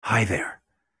Hi there.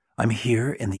 I'm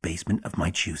here in the basement of my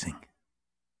choosing.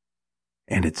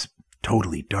 And it's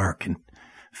totally dark. In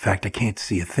fact, I can't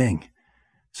see a thing.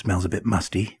 Smells a bit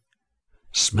musty.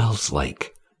 Smells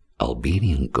like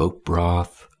Albanian goat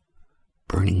broth,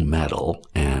 burning metal,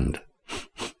 and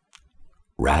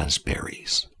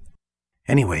raspberries.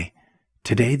 Anyway,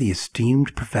 today the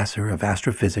esteemed professor of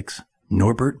astrophysics,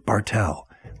 Norbert Bartel,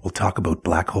 will talk about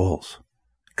black holes.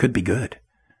 Could be good.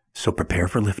 So prepare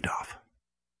for liftoff.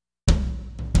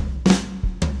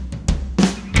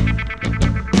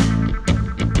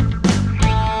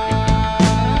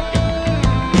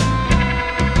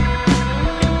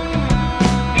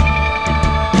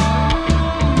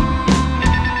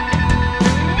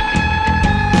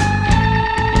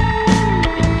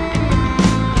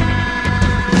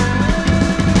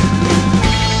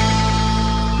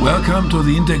 Welcome to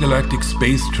the Intergalactic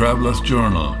Space Traveler's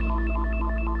Journal.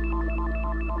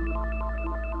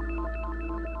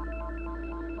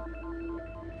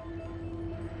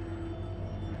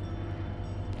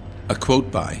 A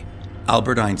quote by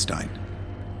Albert Einstein.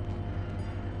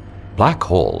 Black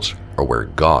holes are where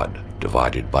God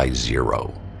divided by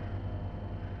zero.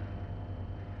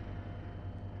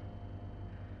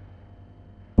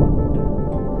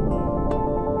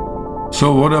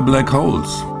 So what are black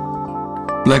holes?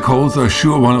 Black holes are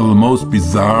sure one of the most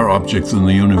bizarre objects in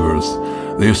the universe.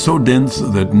 They are so dense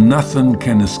that nothing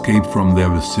can escape from their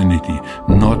vicinity,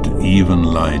 not even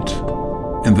light.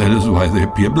 And that is why they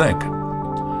appear black.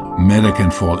 Matter can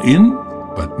fall in,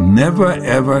 but never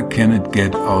ever can it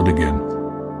get out again.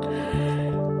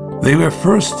 They were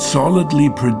first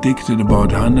solidly predicted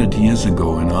about 100 years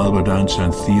ago in Albert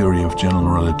Einstein's theory of general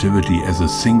relativity as a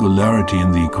singularity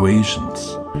in the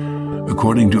equations.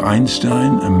 According to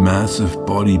Einstein, a massive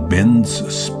body bends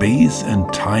space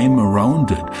and time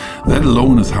around it. That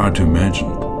alone is hard to imagine.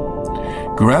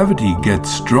 Gravity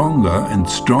gets stronger and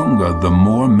stronger the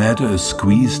more matter is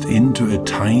squeezed into a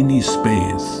tiny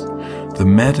space. The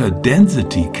matter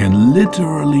density can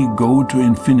literally go to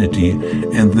infinity,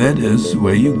 and that is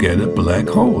where you get a black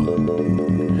hole.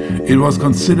 It was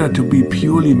considered to be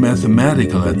purely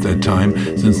mathematical at that time,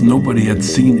 since nobody had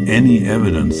seen any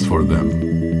evidence for them.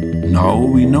 Now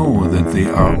we know that they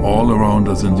are all around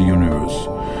us in the universe.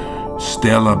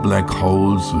 Stellar black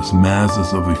holes with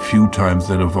masses of a few times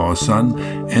that of our Sun,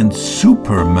 and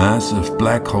supermassive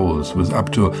black holes with up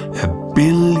to 1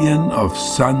 billion of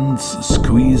suns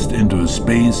squeezed into a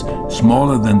space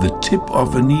smaller than the tip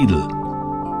of a needle.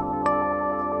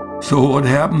 So what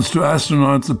happens to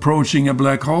astronauts approaching a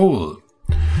black hole?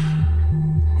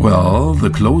 Well,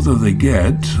 the closer they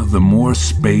get, the more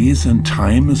space and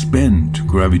time is bent.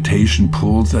 Gravitation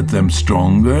pulls at them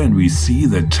stronger, and we see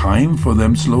that time for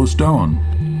them slows down.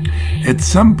 At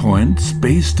some point,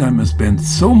 space-time is bent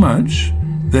so much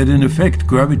that in effect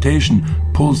gravitation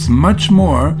pulls much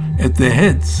more at their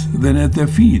heads than at their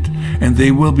feet, and they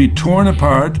will be torn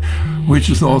apart, which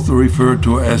is also referred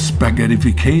to as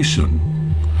spaghettification.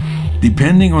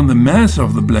 Depending on the mass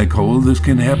of the black hole, this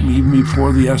can happen even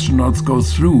before the astronauts go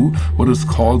through what is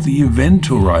called the event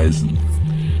horizon.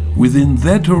 Within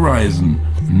that horizon,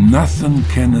 nothing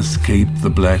can escape the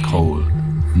black hole.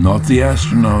 Not the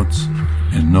astronauts,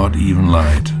 and not even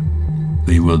light.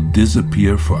 They will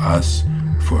disappear for us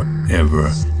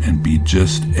forever and be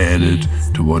just added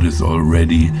to what is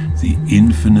already the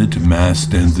infinite mass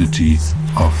density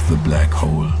of the black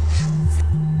hole.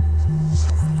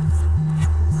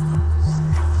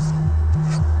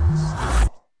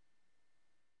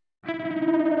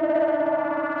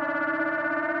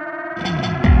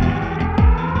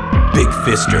 Big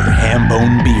Fister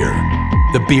Hambone Beer.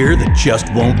 The beer that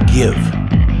just won't give.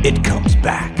 It comes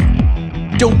back.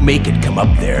 Don't make it come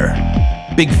up there.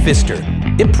 Big Fister,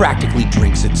 it practically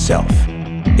drinks itself.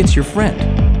 It's your friend.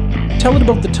 Tell it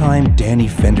about the time Danny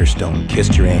Fenderstone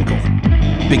kissed your ankle.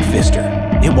 Big Fister,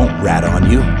 it won't rat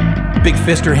on you. Big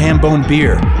Fister Hambone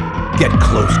Beer. Get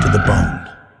close to the bone.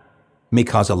 May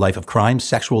cause a life of crime,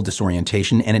 sexual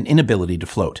disorientation, and an inability to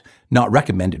float. Not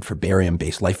recommended for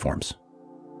barium-based life forms.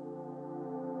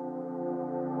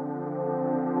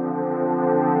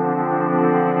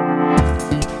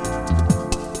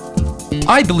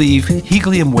 I believe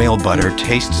helium whale butter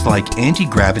tastes like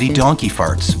anti-gravity donkey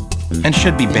farts and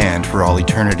should be banned for all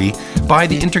eternity by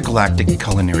the Intergalactic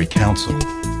Culinary Council.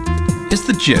 Is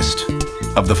the gist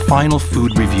of the final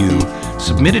food review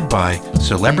submitted by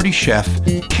celebrity chef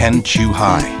Ken Chu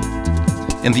Hai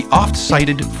in the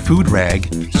oft-cited food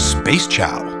rag Space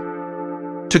Chow.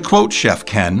 To quote Chef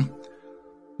Ken,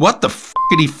 "What the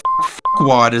f***ity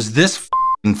f***wad is this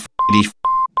f***ing f***ity f***?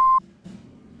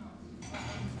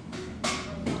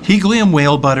 Helium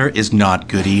whale butter is not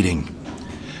good eating.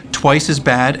 twice as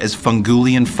bad as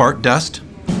Fungulian fart dust,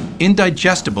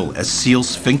 indigestible as seal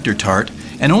sphincter tart,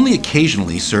 and only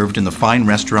occasionally served in the fine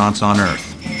restaurants on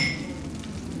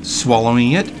Earth.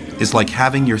 Swallowing it is like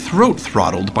having your throat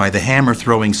throttled by the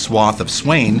hammer-throwing swath of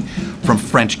Swain from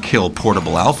French Kill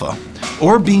Portable Alpha,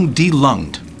 or being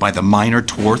delunged by the minor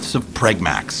twarths of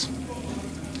Pregmax.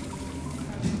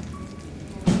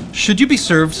 Should you be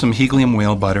served some Helium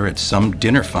whale butter at some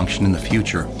dinner function in the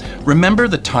future, remember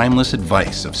the timeless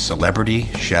advice of celebrity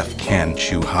chef Ken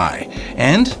Chu Hai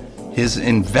and his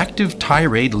invective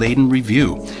tirade-laden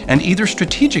review, and either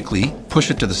strategically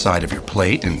push it to the side of your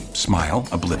plate and smile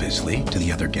obliviously to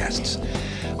the other guests,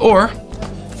 or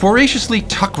voraciously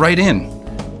tuck right in.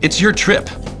 It's your trip,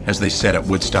 as they said at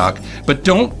Woodstock, but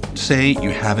don't say you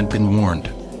haven't been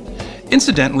warned.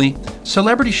 Incidentally,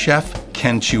 celebrity chef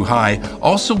Ken Chu Hai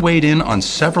also weighed in on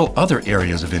several other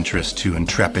areas of interest to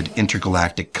intrepid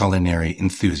intergalactic culinary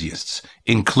enthusiasts,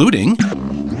 including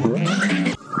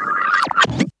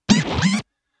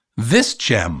this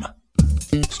gem.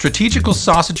 Strategical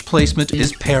sausage placement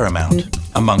is paramount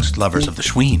amongst lovers of the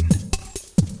Schween.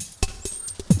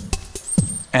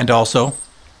 And also,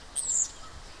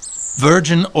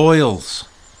 virgin oils,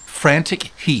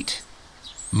 frantic heat,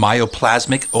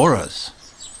 myoplasmic auras,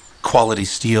 quality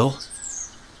steel,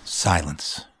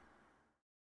 silence.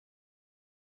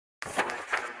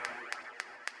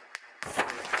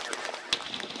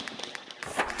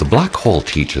 The black hole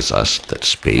teaches us that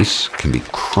space can be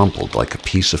crumpled like a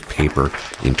piece of paper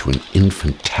into an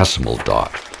infinitesimal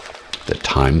dot, that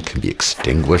time can be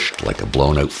extinguished like a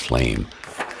blown-out flame,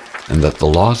 and that the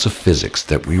laws of physics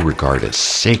that we regard as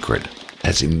sacred,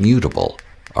 as immutable,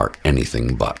 are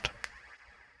anything but.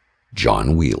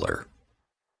 John Wheeler.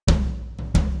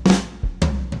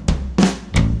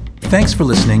 Thanks for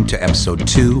listening to Episode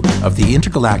 2 of the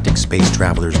Intergalactic Space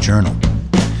Traveler's Journal.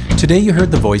 Today you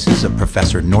heard the voices of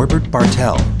Professor Norbert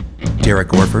Bartel,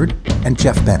 Derek Orford, and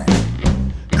Jeff Bennett.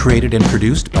 Created and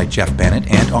produced by Jeff Bennett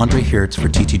and Andre Hertz for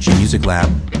TTG Music Lab.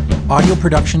 Audio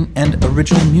production and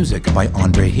original music by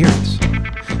Andre Hertz.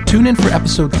 Tune in for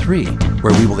Episode 3,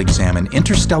 where we will examine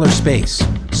interstellar space,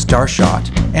 starshot,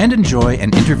 and enjoy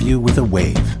an interview with a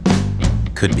wave.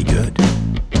 Could be good.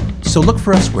 So look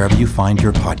for us wherever you find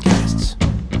your podcasts.